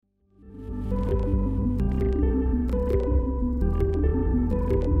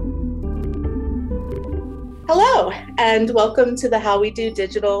Hello, and welcome to the How We Do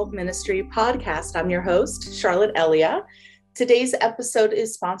Digital Ministry podcast. I'm your host, Charlotte Elia. Today's episode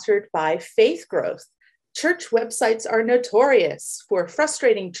is sponsored by Faith Growth. Church websites are notorious for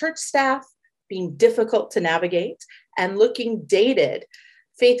frustrating church staff, being difficult to navigate, and looking dated.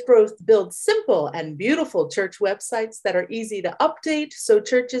 Faith Growth builds simple and beautiful church websites that are easy to update so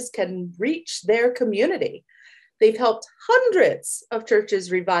churches can reach their community. They've helped hundreds of churches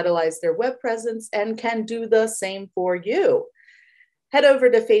revitalize their web presence and can do the same for you. Head over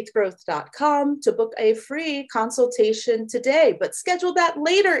to faithgrowth.com to book a free consultation today, but schedule that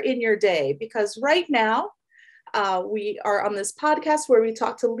later in your day because right now we are on this podcast where we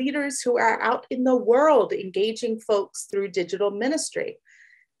talk to leaders who are out in the world engaging folks through digital ministry.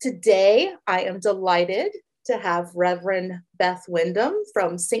 Today, I am delighted to have Reverend Beth Wyndham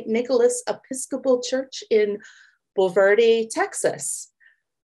from St. Nicholas Episcopal Church in Bulverde, Texas.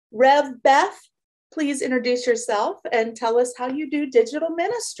 Rev Beth, please introduce yourself and tell us how you do digital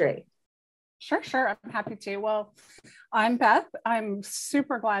ministry. Sure. I'm happy to. Well, I'm Beth. I'm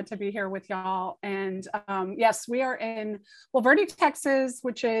super glad to be here with y'all. And yes, we are in Bulverde, Texas,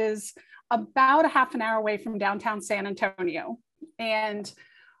 which is about a half an hour away from downtown San Antonio. And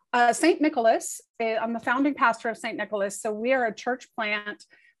St. Nicholas, I'm the founding pastor of St. Nicholas. So we are a church plant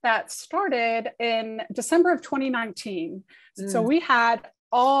that started in December of 2019. So we had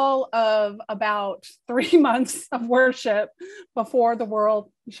all of about 3 months of worship before the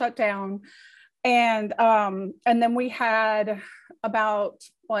world shut down. And then we had about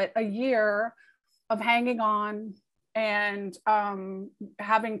a year of hanging on and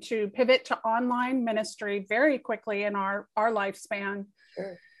having to pivot to online ministry very quickly in our lifespan.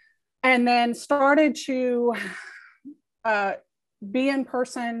 Sure. And then started to be in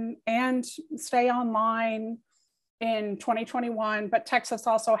person and stay online in 2021. But Texas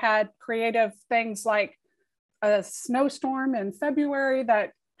also had creative things like a snowstorm in February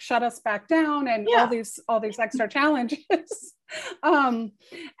that shut us back down and all these extra challenges. And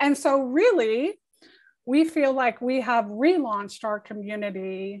so really, we feel like we have relaunched our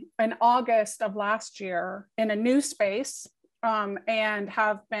community in August of last year in a new space and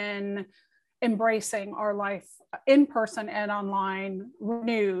have been embracing our life in person and online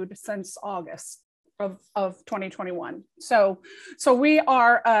renewed since August of 2021. So we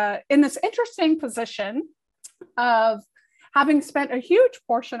are in this interesting position of having spent a huge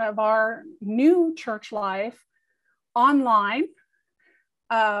portion of our new church life online,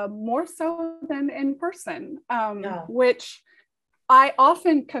 more so than in person, which I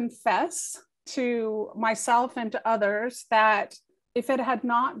often confess to myself and to others that if it had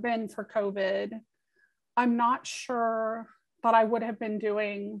not been for COVID, I'm not sure that I would have been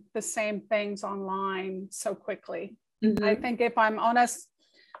doing the same things online so quickly. Mm-hmm. I think if I'm honest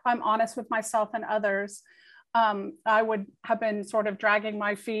with myself and others, I would have been sort of dragging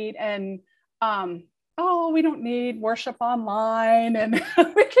my feet and, we don't need worship online and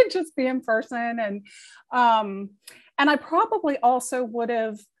we can just be in person. And I probably also would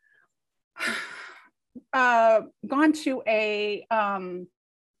have gone to a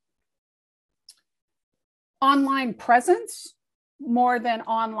online presence more than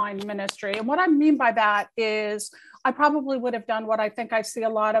online ministry. And what I mean by that is I probably would have done what I think I see a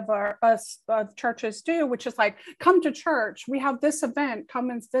lot of us churches do, which is like, come to church. We have this event, come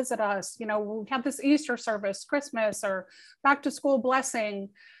and visit us. We have this Easter service, Christmas, or back to school blessing.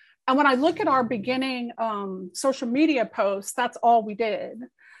 And when I look at our beginning social media posts, that's all we did.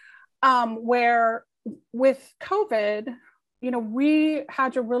 Where with COVID, we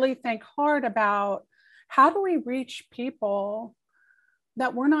had to really think hard about how do we reach people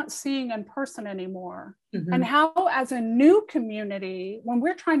that we're not seeing in person anymore? Mm-hmm. And how, as a new community, when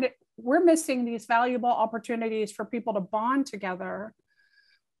we're missing these valuable opportunities for people to bond together,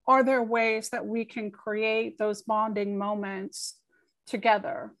 are there ways that we can create those bonding moments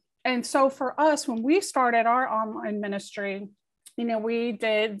together? And so for us, when we started our online ministry, we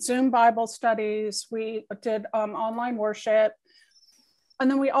did Zoom Bible studies, we did online worship. And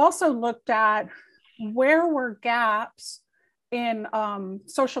then we also looked at where were gaps in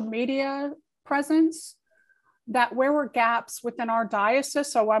social media presence, where were gaps within our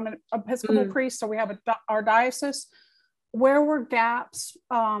diocese. So I'm an Episcopal priest, so we have our diocese. Where were gaps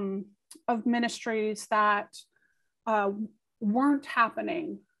of ministries that weren't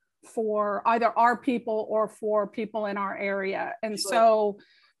happening for either our people or for people in our area? And so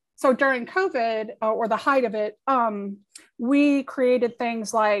during COVID or the height of it, we created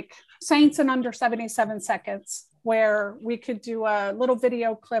things like Saints in Under 77 Seconds, where we could do a little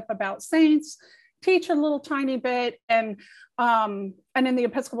video clip about saints, teach a little tiny bit. And in the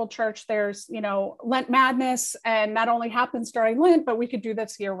Episcopal Church, there's, Lent Madness, and that only happens during Lent, but we could do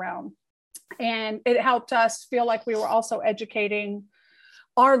this year round. And it helped us feel like we were also educating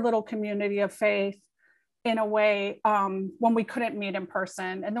our little community of faith in a way when we couldn't meet in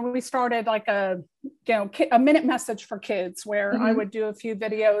person. And then we started like a minute message for kids, where I would do a few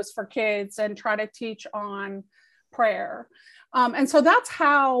videos for kids and try to teach on prayer. And so that's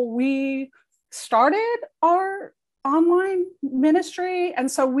how we started our online ministry. And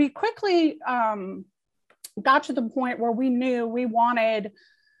so we quickly got to the point where we knew we wanted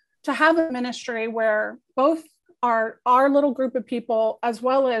to have a ministry where both our little group of people, as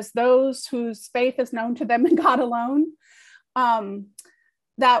well as those whose faith is known to them and God alone,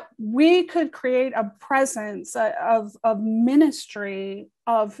 that we could create a presence of ministry,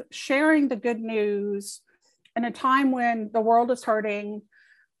 of sharing the good news in a time when the world is hurting,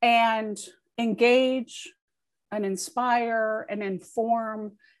 and engage and inspire and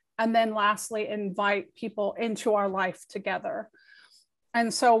inform, and then lastly, invite people into our life together.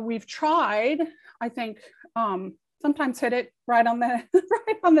 And so we've tried, I think, sometimes hit it right on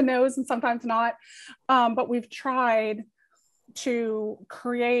the nose and sometimes not. But we've tried to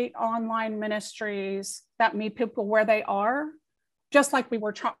create online ministries that meet people where they are, just like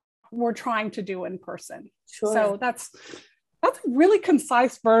we're trying to do in person. Sure. So that's a really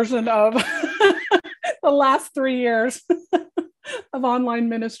concise version of the last 3 years of online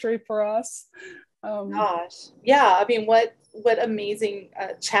ministry for us. Gosh, yeah. I mean, what amazing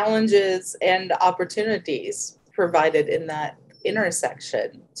challenges and opportunities provided in that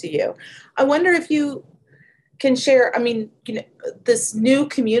intersection to you. I wonder if you can share, I mean, this new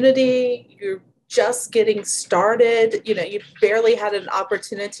community, you're just getting started, you barely had an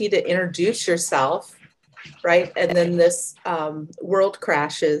opportunity to introduce yourself, right? And then this world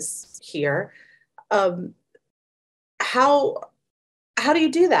crashes here. How do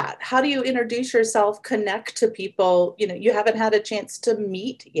you do that? How do you introduce yourself, connect to people, you haven't had a chance to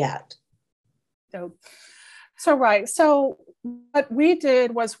meet yet? So right. So what we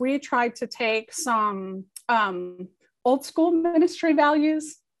did was we tried to take some old school ministry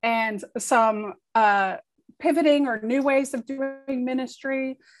values and some pivoting or new ways of doing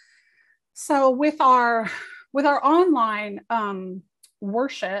ministry. So with our online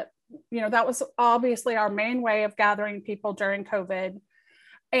worship, that was obviously our main way of gathering people during COVID.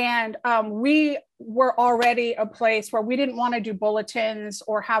 And we were already a place where we didn't want to do bulletins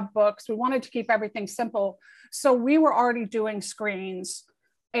or have books. We wanted to keep everything simple. So we were already doing screens,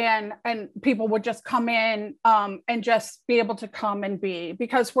 and people would just come in and just be able to come and be,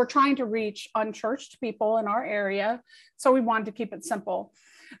 because we're trying to reach unchurched people in our area. So we wanted to keep it simple.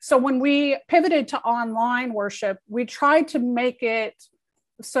 So when we pivoted to online worship, we tried to make it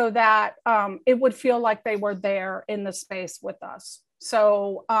so that it would feel like they were there in the space with us.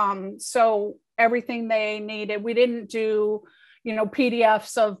 So everything they needed, we didn't do,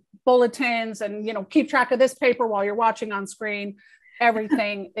 PDFs of bulletins and, keep track of this paper while you're watching on screen.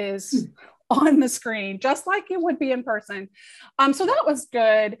 Everything is on the screen, just like it would be in person. So that was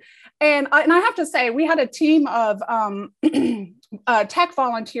good. And I have to say, we had a team of tech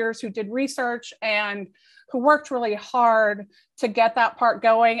volunteers who did research and who worked really hard to get that part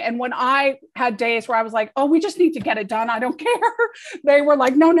going. And when I had days where I was like, oh, we just need to get it done, I don't care, they were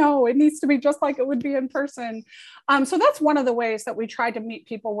like, no, it needs to be just like it would be in person. So that's one of the ways that we tried to meet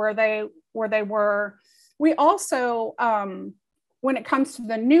people where they were. We also, when it comes to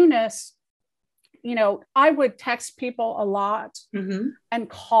the newness, I would text people a lot and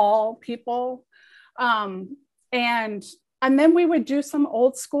call people. And then we would do some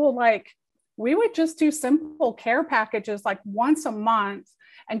old school, like, we would just do simple care packages like once a month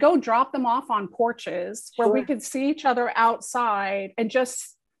and go drop them off on porches where we could see each other outside and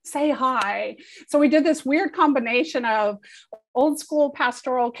just say hi. So we did this weird combination of old school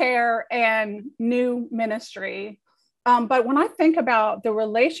pastoral care and new ministry. But when I think about the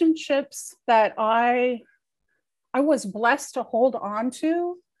relationships that I was blessed to hold on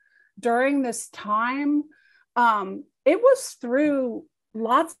to during this time, it was through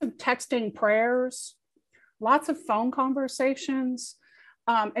lots of texting prayers, lots of phone conversations,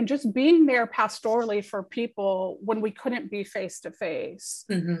 and just being there pastorally for people when we couldn't be face to face.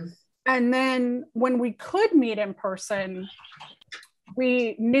 And then when we could meet in person,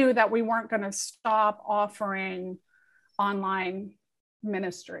 we knew that we weren't going to stop offering online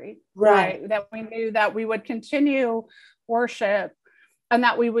ministry, right? That we knew that we would continue worship and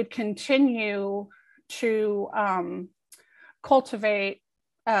that we would continue to cultivate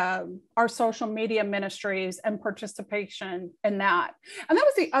our social media ministries and participation in that. And that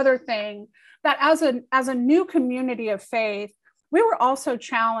was the other thing, that as a new community of faith, we were also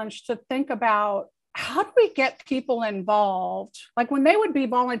challenged to think about, how do we get people involved? Like when they would be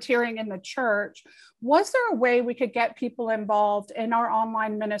volunteering in the church, was there a way we could get people involved in our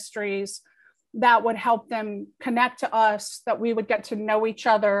online ministries that would help them connect to us, that we would get to know each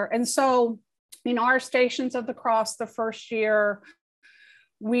other? And so, our Stations of the Cross, the first year,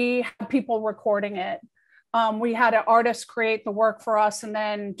 we had people recording it. We had an artist create the work for us, and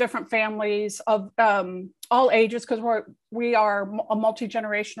then different families of all ages, because we are a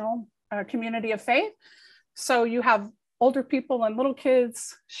multi-generational community of faith. So you have older people and little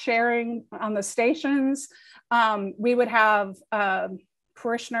kids sharing on the stations. We would have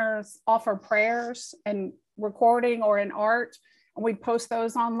parishioners offer prayers and recording or in art, and we'd post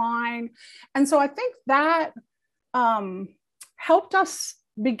those online. And so I think that helped us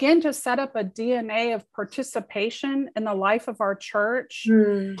begin to set up a DNA of participation in the life of our church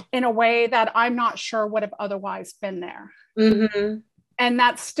in a way that I'm not sure would have otherwise been there. Mm-hmm. And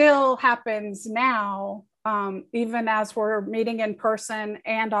that still happens now, even as we're meeting in person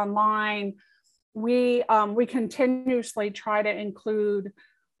and online. We continuously try to include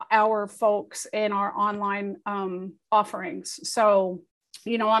our folks in our online offerings. So,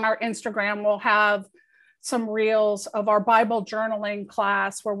 on our Instagram, we'll have some reels of our Bible journaling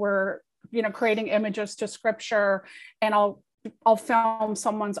class where we're, creating images to scripture, and I'll film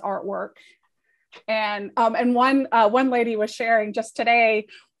someone's artwork. And one lady was sharing just today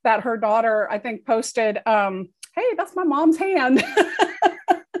that her daughter, I think, posted, "Hey, that's my mom's hand."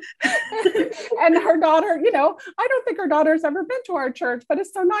 And her daughter, I don't think her daughter's ever been to our church, but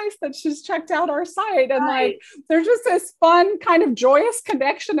it's so nice that she's checked out our site. And right. There's just this fun kind of joyous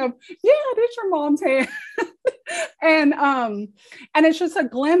connection of, yeah, it is your mom's hand. And it's just a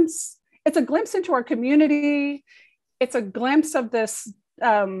glimpse into our community. It's a glimpse of this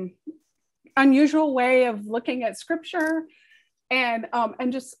unusual way of looking at scripture, and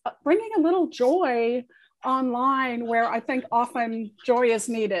just bringing a little joy online where I think often joy is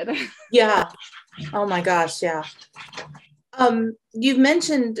needed. Yeah. Oh my gosh. Yeah. You've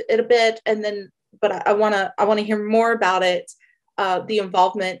mentioned it a bit, but I want to hear more about it. The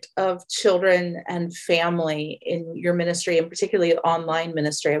involvement of children and family in your ministry, and particularly online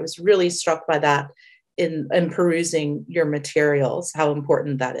ministry. I was really struck by that in perusing your materials, how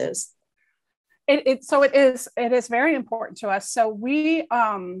important that is. It is very important to us. So we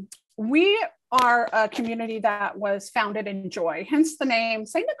are a community that was founded in joy, hence the name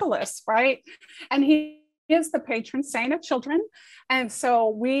St. Nicholas, right? And he is the patron saint of children. And so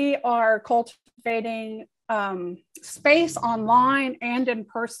we are cultivating space online and in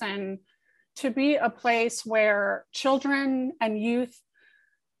person to be a place where children and youth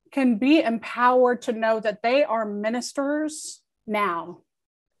can be empowered to know that they are ministers now.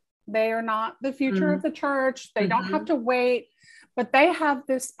 They are not the future of the church. They don't have to wait, but they have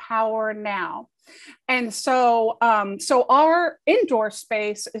this power now. And so, our indoor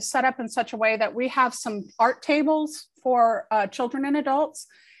space is set up in such a way that we have some art tables for children and adults,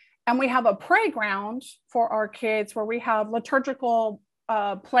 and we have a playground for our kids where we have liturgical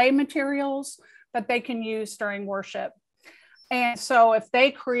play materials that they can use during worship. And so if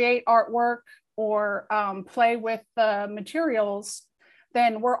they create artwork or play with the materials,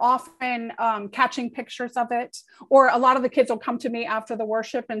 then we're often catching pictures of it. Or a lot of the kids will come to me after the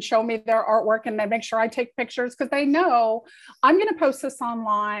worship and show me their artwork, and they make sure I take pictures because they know I'm going to post this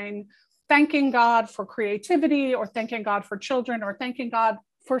online, thanking God for creativity, or thanking God for children, or thanking God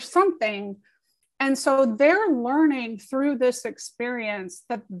for something. And so they're learning through this experience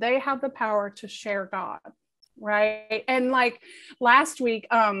that they have the power to share God. Right. And last week,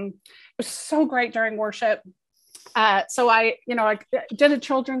 it was so great during worship. So I did a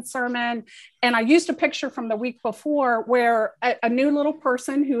children's sermon, and I used a picture from the week before where a new little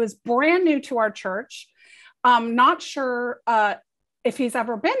person who is brand new to our church, not sure if he's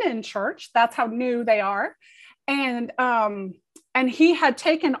ever been in church. That's how new they are. And he had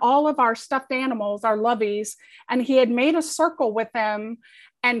taken all of our stuffed animals, our loveys, and he had made a circle with them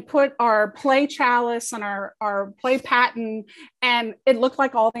and put our play chalice and our play paten, and it looked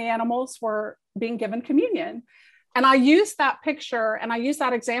like all the animals were being given communion. And I used that picture and I used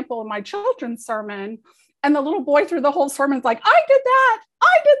that example in my children's sermon. And the little boy through the whole sermon is like, I did that.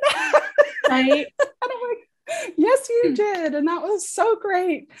 Right. And I'm like, yes, you did. And that was so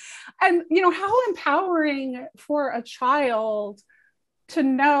great. And, how empowering for a child to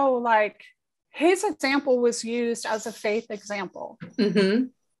know, his example was used as a faith example,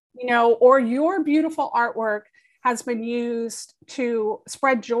 or your beautiful artwork has been used to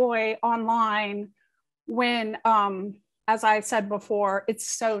spread joy online when, as I said before, it's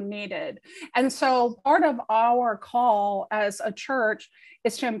so needed. And so part of our call as a church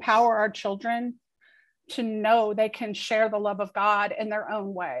is to empower our children to know they can share the love of God in their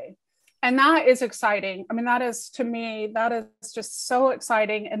own way. And that is exciting. I mean, that is, to me, that is just so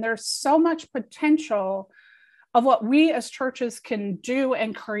exciting. And there's so much potential of what we as churches can do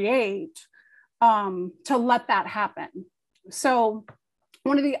and create to let that happen. So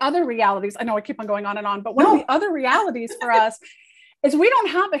one of the other realities, I know I keep on going on and on, but one of the other realities for us is we don't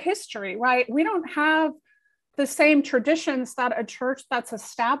have a history, right? We don't have the same traditions that a church that's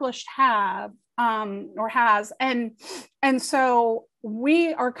established have or has. And so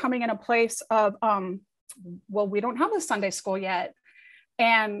we are coming in a place of, well, we don't have a Sunday school yet.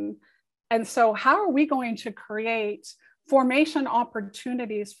 And so how are we going to create formation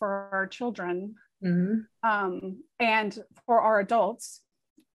opportunities for our children and for our adults?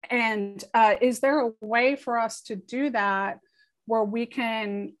 And is there a way for us to do that where we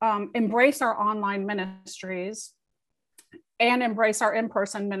can embrace our online ministries and embrace our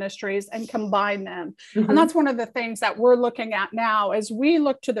in-person ministries and combine them? And that's one of the things that we're looking at now as we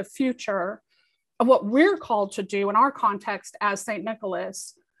look to the future of what we're called to do in our context as St.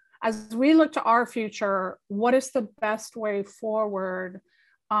 Nicholas. As we look to our future, what is the best way forward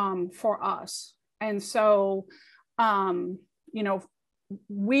for us? And so,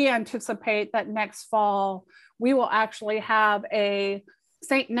 we anticipate that next fall, we will actually have a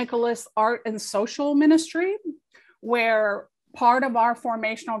St. Nicholas Art and Social Ministry, where part of our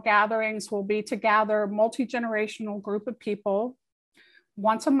formational gatherings will be to gather a multi-generational group of people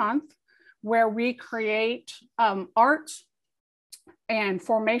once a month, where we create art and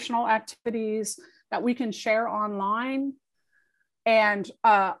formational activities that we can share online. And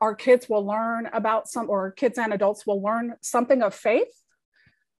our kids will learn about or kids and adults will learn something of faith.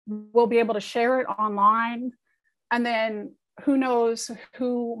 We'll be able to share it online. And then who knows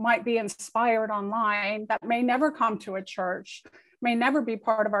who might be inspired online that may never come to a church, may never be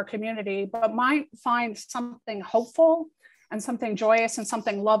part of our community, but might find something hopeful and something joyous and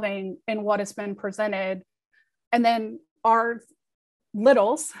something loving in what has been presented. And then our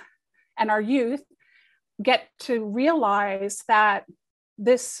littles and our youth get to realize that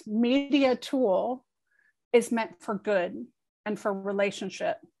this media tool is meant for good and for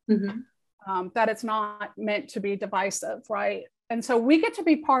relationship, that it's not meant to be divisive, right? And so we get to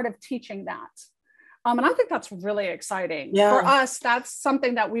be part of teaching that. And I think that's really exciting. Yeah. For us, that's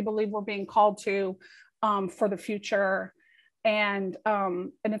something that we believe we're being called to for the future. And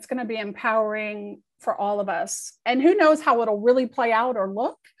it's going to be empowering for all of us. And who knows how it'll really play out or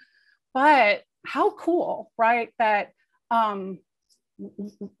look, but how cool, right? That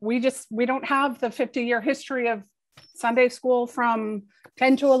we don't have the 50-year history of Sunday school from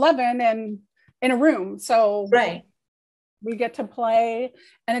 10 to 11 and in a room. So we get to play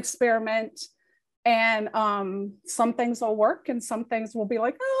and experiment, and some things will work and some things will be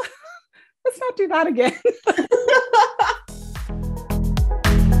like, oh, let's not do that again.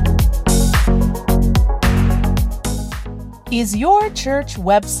 Is your church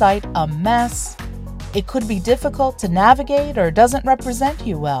website a mess? It could be difficult to navigate or doesn't represent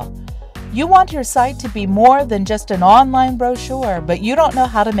you well. You want your site to be more than just an online brochure, but you don't know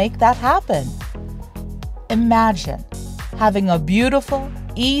how to make that happen. Imagine having a beautiful,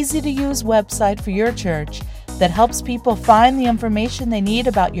 easy-to-use website for your church that helps people find the information they need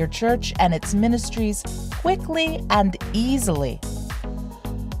about your church and its ministries quickly and easily.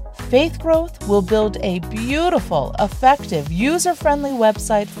 Faith Growth will build a beautiful, effective, user-friendly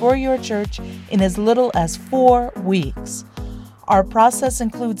website for your church in as little as 4 weeks. Our process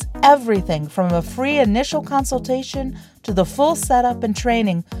includes everything from a free initial consultation to the full setup and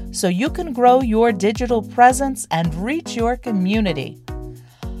training so you can grow your digital presence and reach your community.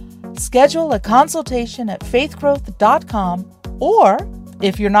 Schedule a consultation at faithgrowth.com, or,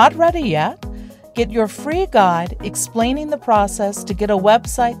 if you're not ready yet, get your free guide explaining the process to get a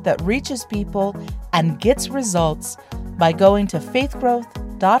website that reaches people and gets results by going to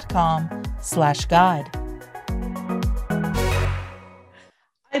faithgrowth.com/guide.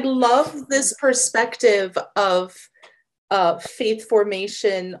 I love this perspective of faith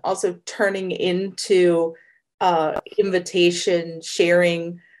formation also turning into invitation,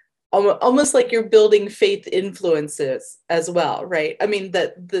 sharing, almost like you're building faith influences as well, right? I mean,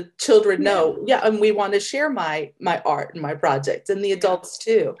 that the children know, and we want to share my art and my projects, and the adults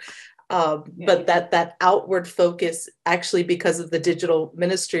too. But that outward focus, actually, because of the digital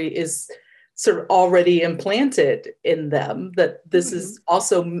ministry, is sort of already implanted in them, that this is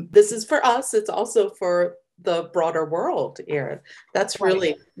for us, it's also for the broader world, Erin. That's Right.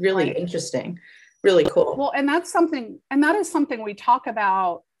 really, really Right. interesting. Really cool. Well, and that is something we talk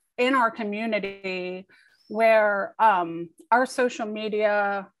about in our community, where our social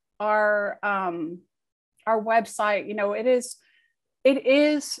media, our website, it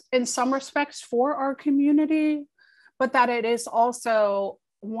is in some respects for our community, but that it is also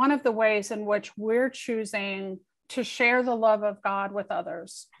one of the ways in which we're choosing to share the love of God with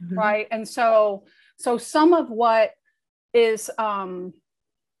others, Mm-hmm. right? And so some of what is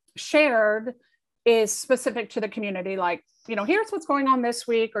shared is specific to the community, like, here's what's going on this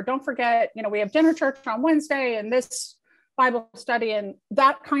week, or don't forget, we have dinner church on Wednesday and this Bible study and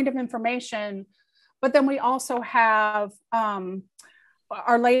that kind of information. But then we also have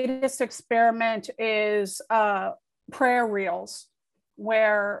our latest experiment is prayer reels,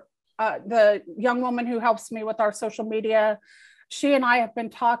 where the young woman who helps me with our social media, she and I have been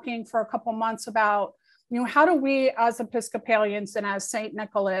talking for a couple months about, how do we as Episcopalians and as St.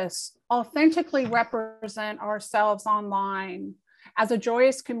 Nicholas authentically represent ourselves online as a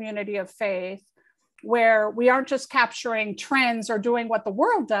joyous community of faith, where we aren't just capturing trends or doing what the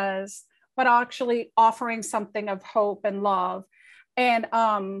world does, but actually offering something of hope and love. And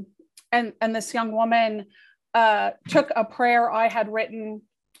this young woman took a prayer I had written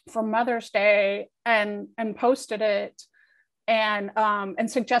for Mother's Day and posted it, and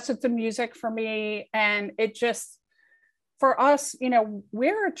suggested some music for me. And it just, for us,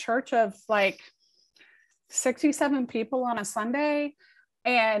 we're a church of like 67 people on a Sunday,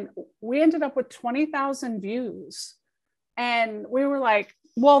 and we ended up with 20,000 views. And we were like,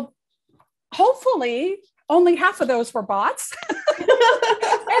 well, hopefully only half of those were bots. And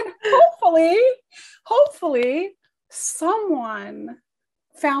hopefully someone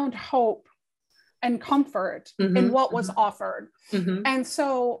found hope and comfort Mm-hmm. in what was offered. Mm-hmm. And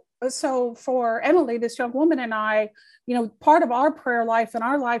so for Emily, this young woman, and I, part of our prayer life and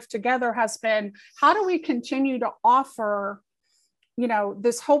our life together has been, how do we continue to offer,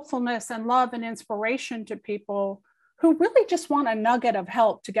 this hopefulness and love and inspiration to people who really just want a nugget of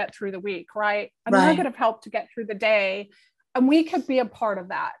help to get through the week, right? A nugget of help to get through the day. And we could be a part of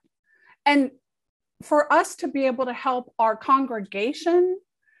that. And for us to be able to help our congregation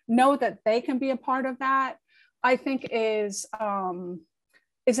know that they can be a part of that, I think is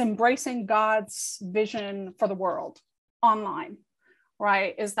embracing God's vision for the world online,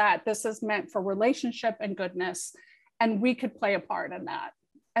 right? Is that this is meant for relationship and goodness, and we could play a part in that.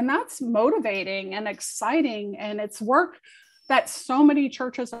 And that's motivating and exciting, and it's work that so many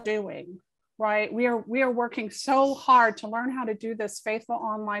churches are doing, right? We are working so hard to learn how to do this faithful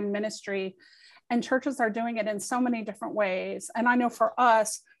online ministry, and churches are doing it in so many different ways. And I know for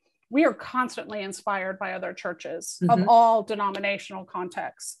us, we are constantly inspired by other churches of all denominational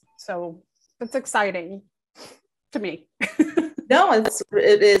contexts. So it's exciting to me. No,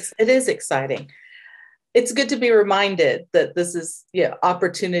 it is exciting. It's good to be reminded that this is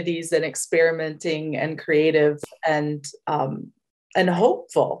opportunities and experimenting and creative and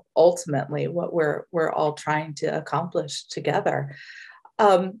hopeful, ultimately what we're all trying to accomplish together.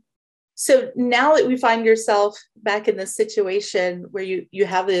 So now that we find yourself back in this situation where you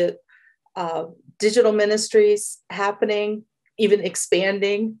have the digital ministries happening, even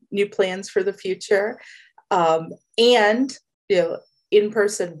expanding, new plans for the future, and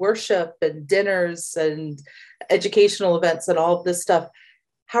in-person worship and dinners and educational events and all of this stuff,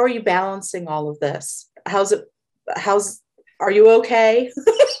 how are you balancing all of this? Are you okay?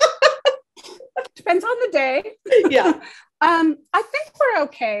 Depends on the day. Yeah. I think we're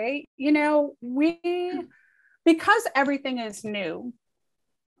okay. Because everything is new,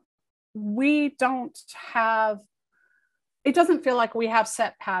 it doesn't feel like we have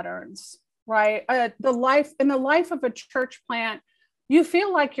set patterns, right? In the life of a church plant, you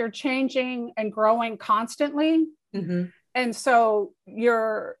feel like you're changing and growing constantly. Mm-hmm. And so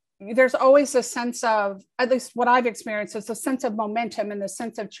there's always a sense of, at least what I've experienced, is a sense of momentum and the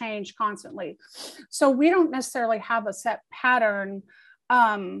sense of change constantly. So we don't necessarily have a set pattern.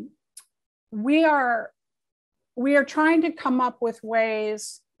 We are trying to come up with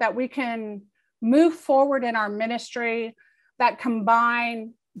ways that we can move forward in our ministry that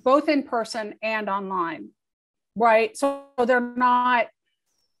combine both in person and online, right? So they're not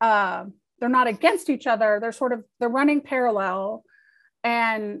against each other. They're running parallel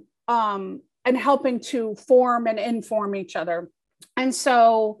and helping to form and inform each other. And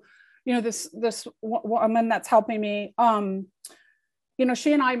so, this woman that's helping me,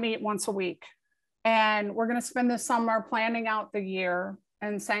 she and I meet once a week, and we're going to spend the summer planning out the year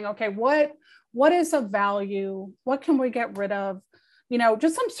and saying, okay, what is of value? What can we get rid of?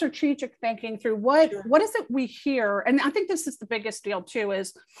 just some strategic thinking through what is it we hear. And I think this is the biggest deal too,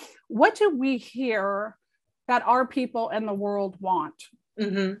 is what do we hear that our people in the world want?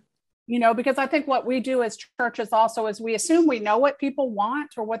 Mm-hmm. Because I think what we do as churches also is we assume we know what people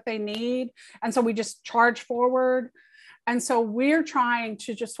want or what they need. And so we just charge forward. And so we're trying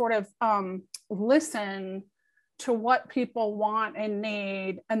to just sort of listen to what people want and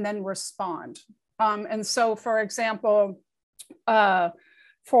need and then respond. And so, for example,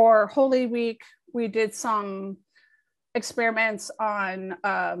 for Holy Week, we did some experiments on,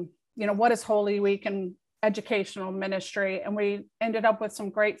 what is Holy Week and educational ministry. And we ended up with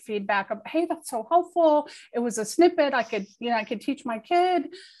some great feedback of, hey, that's so helpful. It was a snippet. I could teach my kid.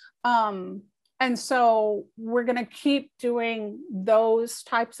 And so we're going to keep doing those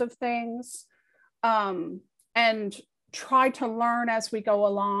types of things and try to learn as we go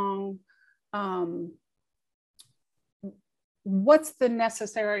along. What's the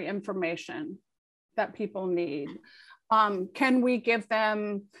necessary information that people need? Can we give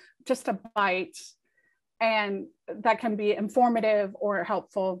them just a bite and that can be informative or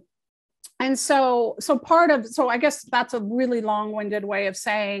helpful? And so I guess that's a really long-winded way of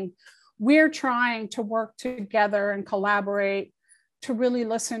saying we're trying to work together and collaborate to really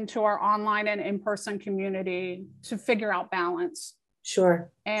listen to our online and in-person community to figure out balance.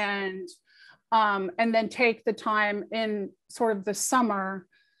 Sure. And then take the time in sort of the summer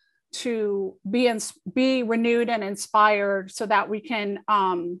to be renewed and inspired so that we can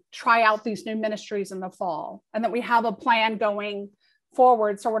try out these new ministries in the fall, and that we have a plan going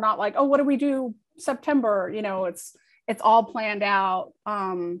forward. So we're not like, oh, what do we do September? It's all planned out.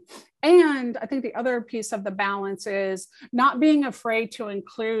 And I think the other piece of the balance is not being afraid to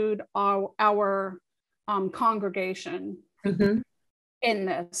include our congregation mm-hmm. in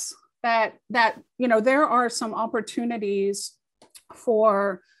this. That there are some opportunities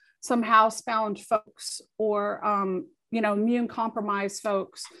for some housebound folks or immune compromised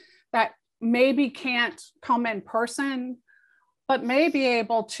folks that maybe can't come in person, but may be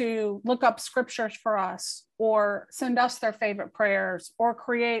able to look up scriptures for us or send us their favorite prayers or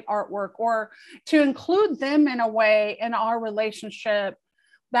create artwork, or to include them in a way in our relationship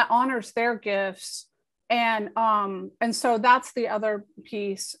that honors their gifts. And so that's the other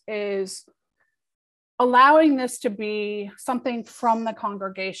piece, is allowing this to be something from the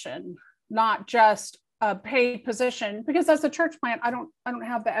congregation, not just a paid position, because as a church plant, I don't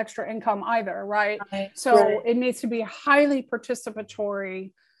have the extra income either, right? So It needs to be highly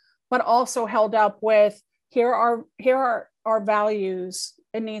participatory, but also held up with here are our values.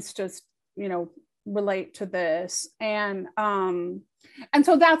 It needs to, relate to this. And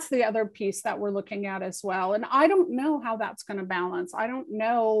so that's the other piece that we're looking at as well. And I don't know how that's going to balance. I don't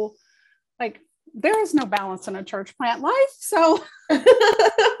know, there is no balance in a church plant life. So,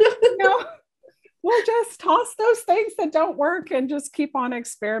 we'll just toss those things that don't work and just keep on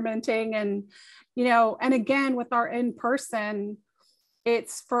experimenting. And, and again, with our in-person,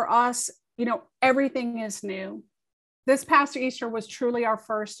 it's for us, everything is new. This past Easter was truly our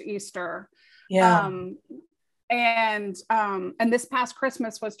first Easter. Yeah. And this past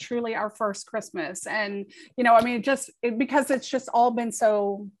Christmas was truly our first Christmas. And, because it's just all been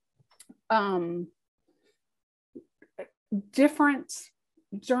so different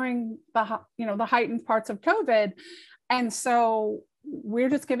during the heightened parts of COVID. And so we're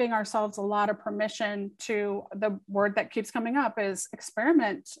just giving ourselves a lot of permission to, the word that keeps coming up is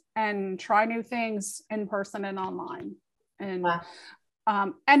experiment and try new things in person and online. And, wow.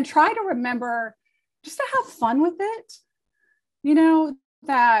 And try to remember just to have fun with it.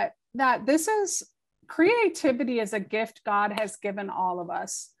 That this is, creativity is a gift God has given all of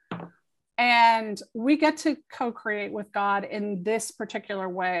us. And we get to co-create with God in this particular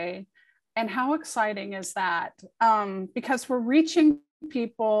way. And how exciting is that? Because we're reaching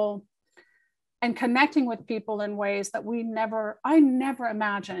people and connecting with people in ways that I never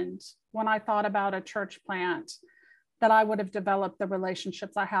imagined when I thought about a church plant, that I would have developed the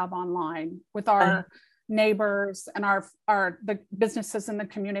relationships I have online with our neighbors and the businesses in the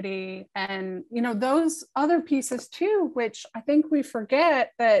community. And, those other pieces too, which I think we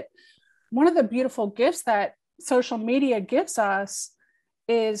forget, that one of the beautiful gifts that social media gives us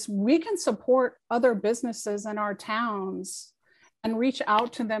is we can support other businesses in our towns and reach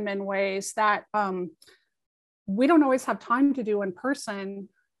out to them in ways that we don't always have time to do in person.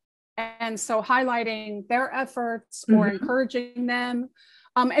 And so highlighting their efforts or mm-hmm. encouraging them,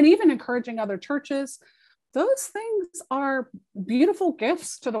 and even encouraging other churches, those things are beautiful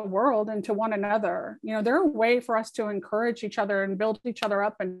gifts to the world and to one another. They're a way for us to encourage each other and build each other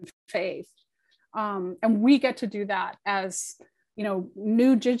up in faith. And we get to do that as,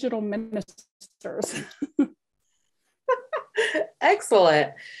 new digital ministers.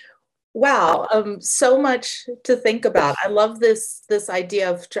 Excellent. Wow, so much to think about. I love this idea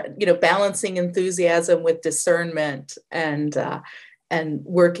of balancing enthusiasm with discernment and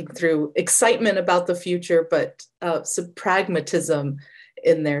working through excitement about the future, but some pragmatism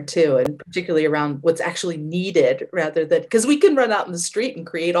in there too, and particularly around what's actually needed, rather than, because we can run out in the street and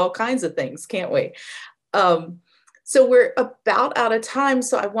create all kinds of things, can't we? So we're about out of time.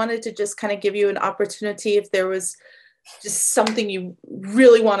 So I wanted to just kind of give you an opportunity if there was just something you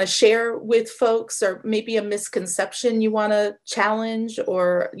really want to share with folks, or maybe a misconception you want to challenge,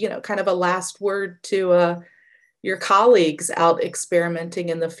 or, kind of a last word to your colleagues out experimenting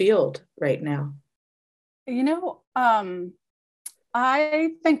in the field right now.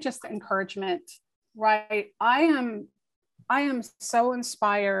 I think just encouragement, right? I am so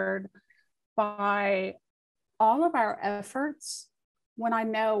inspired by all of our efforts when I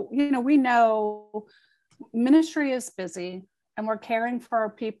know, we know ministry is busy and we're caring for our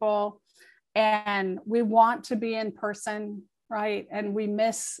people and we want to be in person, right? And we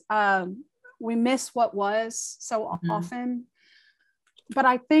miss what was so often. But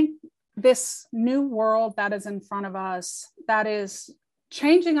I think this new world that is in front of us, that is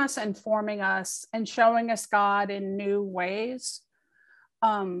changing us and forming us and showing us God in new ways,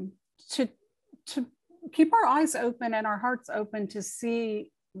 to keep our eyes open and our hearts open to see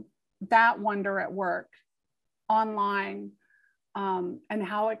that wonder at work online, and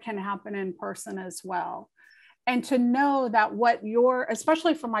how it can happen in person as well. And to know that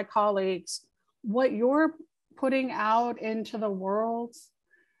especially for my colleagues, what you're putting out into the world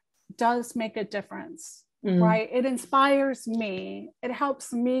does make a difference, right? It inspires me. It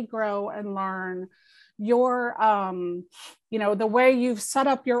helps me grow and learn. Your, the way you've set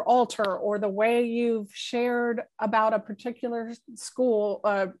up your altar, or the way you've shared about a particular school,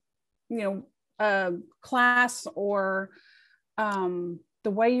 class, or the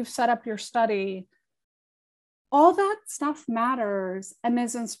way you've set up your study, all that stuff matters and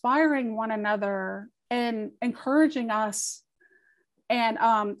is inspiring one another and encouraging us. And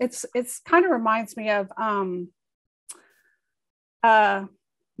it's kind of reminds me of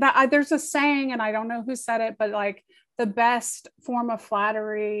there's a saying, and I don't know who said it, but like the best form of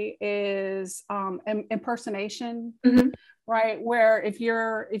flattery is impersonation, right? Where if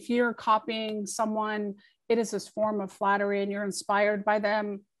you're copying someone, it is this form of flattery and you're inspired by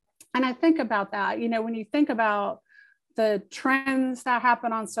them. And I think about that, when you think about the trends that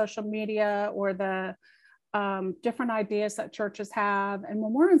happen on social media, or the different ideas that churches have, and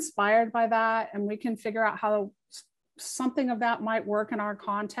when we're inspired by that and we can figure out how something of that might work in our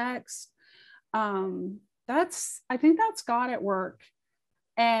context, I think that's God at work,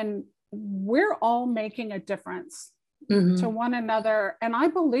 and we're all making a difference to one another, and I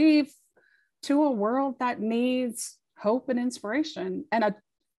believe to a world that needs hope and inspiration and a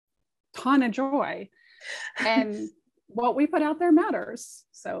ton of joy, and what we put out there matters.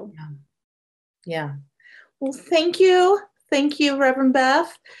 So yeah. Well, thank you, Reverend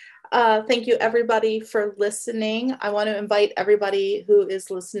Beth. Thank you, everybody, for listening. I want to invite everybody who is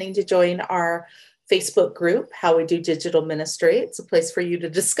listening to join our Facebook group, How We Do Digital Ministry. It's a place for you to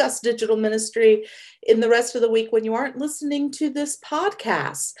discuss digital ministry in the rest of the week when you aren't listening to this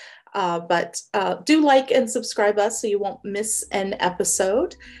podcast. But do like and subscribe us so you won't miss an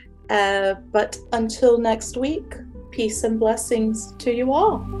episode. But until next week, peace and blessings to you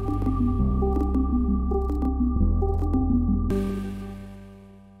all.